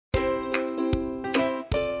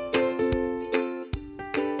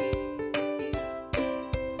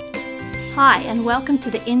Hi, and welcome to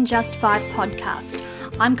the In Just 5 podcast.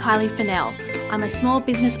 I'm Kylie Fennell. I'm a small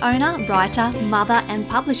business owner, writer, mother, and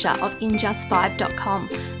publisher of InJust5.com,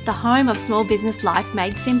 the home of small business life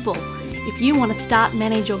made simple. If you want to start,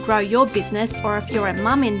 manage, or grow your business, or if you're a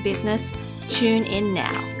mum in business, tune in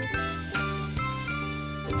now.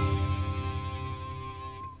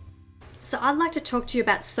 So I'd like to talk to you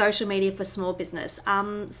about social media for small business.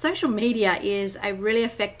 Social media is a really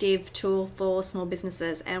effective tool for small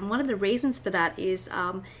businesses, and one of the reasons for that is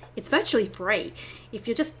it's virtually free. If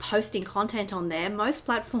you're just posting content on there, most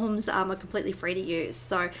platforms are completely free to use,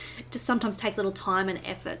 so it just sometimes takes a little time and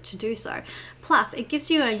effort to do so. Plus, it gives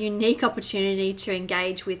you a unique opportunity to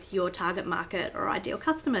engage with your target market or ideal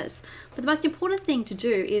customers. But the most important thing to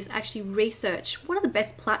do is actually research what are the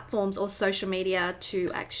best platforms or social media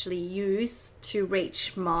to actually use to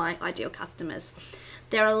reach my ideal customers.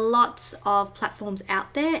 There are lots of platforms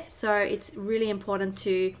out there, so it's really important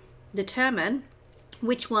to determine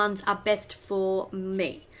which ones are best for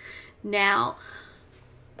me. Now,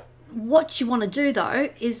 what you want to do though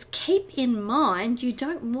is keep in mind you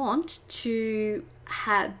don't want to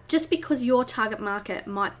have, just because your target market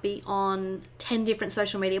might be on 10 different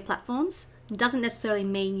social media platforms, doesn't necessarily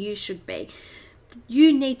mean you should be.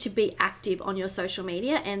 You need to be active on your social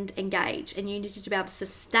media and engage, and you need to be able to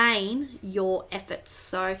sustain your efforts.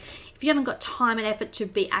 So if you haven't got time and effort to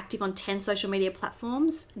be active on 10 social media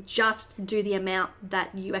platforms, just do the amount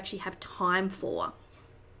that you actually have time for.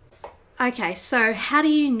 Okay, so how do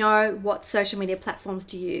you know what social media platforms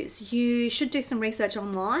to use? You should do some research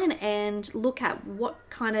online and look at what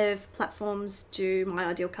kind of platforms do my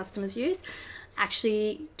ideal customers use.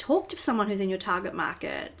 Actually talk to someone who's in your target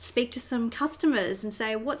market, speak to some customers and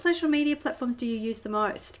say, what social media platforms do you use the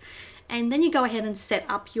most? And then you go ahead and set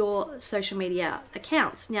up your social media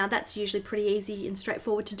accounts. Now that's usually pretty easy and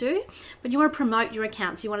straightforward to do, but you want to promote your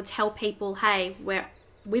accounts. You want to tell people, hey,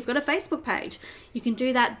 we've got a Facebook page. You can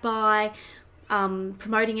do that by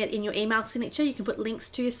promoting it in your email signature. You can put links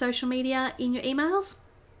to your social media in your emails.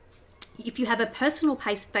 If you have a personal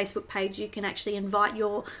Facebook page, you can actually invite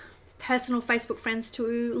your personal Facebook friends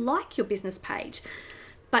to like your business page.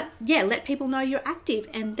 But yeah, let people know you're active,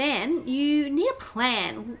 and then you need a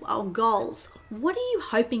plan or goals. What are you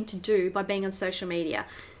hoping to do by being on social media?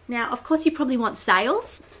 Now, of course, you probably want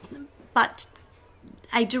sales, but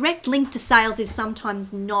a direct link to sales is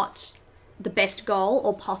sometimes not the best goal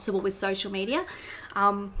or possible with social media.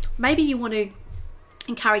 Maybe you want to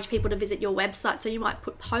encourage people to visit your website, so you might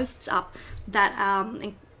put posts up that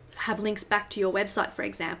have links back to your website, for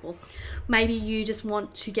example. Maybe you just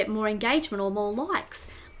want to get more engagement or more likes,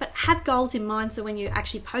 but have goals in mind so when you're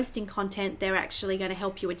actually posting content, they're actually going to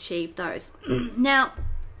help you achieve those. Now,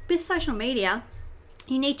 with social media,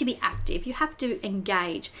 you need to be active, you have to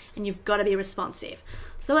engage, and you've got to be responsive.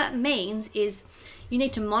 So what it means is you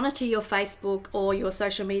need to monitor your Facebook or your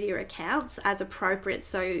social media accounts as appropriate.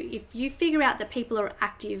 So if you figure out that people are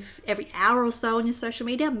active every hour or so on your social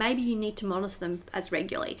media, maybe you need to monitor them as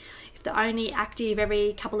regularly. If they're only active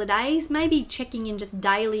every couple of days, maybe checking in just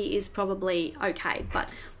daily is probably okay. But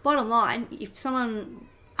bottom line, if someone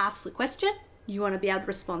asks a question, you want to be able to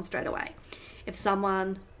respond straight away. If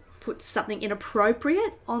someone puts something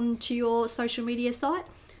inappropriate onto your social media site,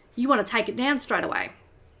 you want to take it down straight away.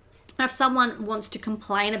 If someone wants to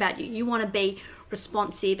complain about you, you want to be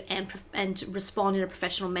responsive and respond in a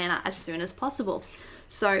professional manner as soon as possible.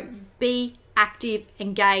 So be active,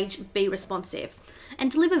 engage, be responsive, and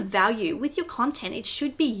deliver value with your content. It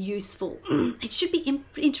should be useful. It should be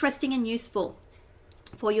interesting and useful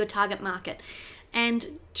for your target market.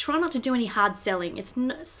 And try not to do any hard selling. It's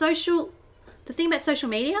social. The thing about social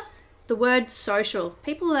media, the word social,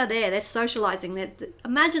 people are there, they're socializing.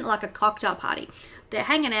 Imagine like a cocktail party. They're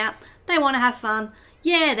hanging out, they want to have fun.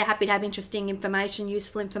 Yeah, they're happy to have interesting information,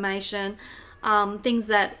 useful information, things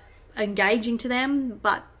that are engaging to them,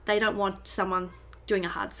 but they don't want someone doing a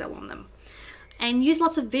hard sell on them. And use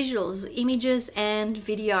lots of visuals. Images and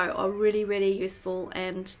video are really, really useful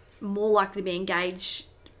and more likely to be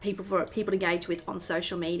people to engage with on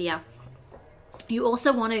social media. You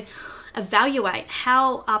also want to evaluate,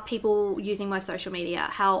 how are people using my social media?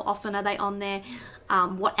 How often are they on there?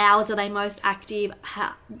 What hours are they most active?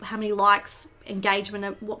 How many likes,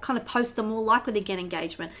 engagement, what kind of posts are more likely to get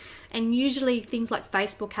engagement? And usually things like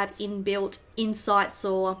Facebook have inbuilt insights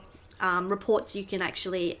or reports you can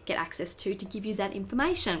actually get access to give you that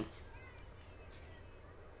information.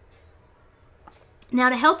 Now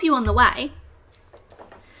to help you on the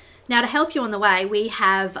way, we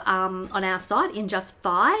have on our site, In Just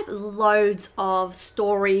 5, loads of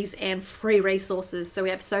stories and free resources. So we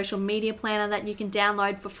have a social media planner that you can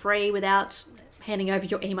download for free without handing over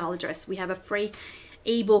your email address. We have a free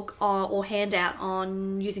ebook or handout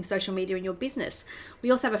on using social media in your business. We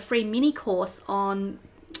also have a free mini course on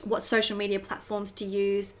what social media platforms to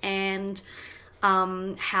use and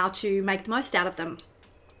how to make the most out of them.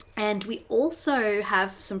 And we also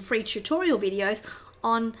have some free tutorial videos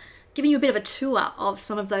on giving you a bit of a tour of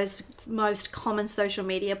some of those most common social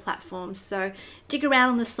media platforms. So dig around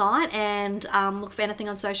on the site and look for anything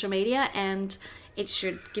on social media, and it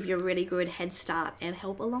should give you a really good head start and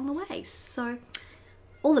help along the way. So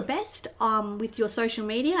all the best with your social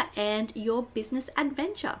media and your business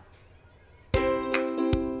adventure.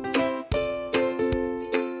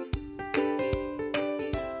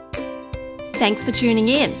 Thanks for tuning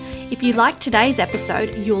in. If you liked today's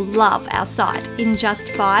episode, you'll love our site,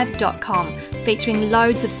 injust5.com, featuring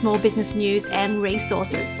loads of small business news and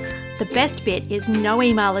resources. The best bit is no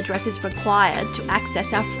email address is required to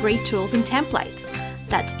access our free tools and templates.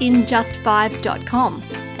 That's injust5.com.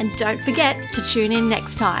 And don't forget to tune in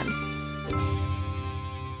next time.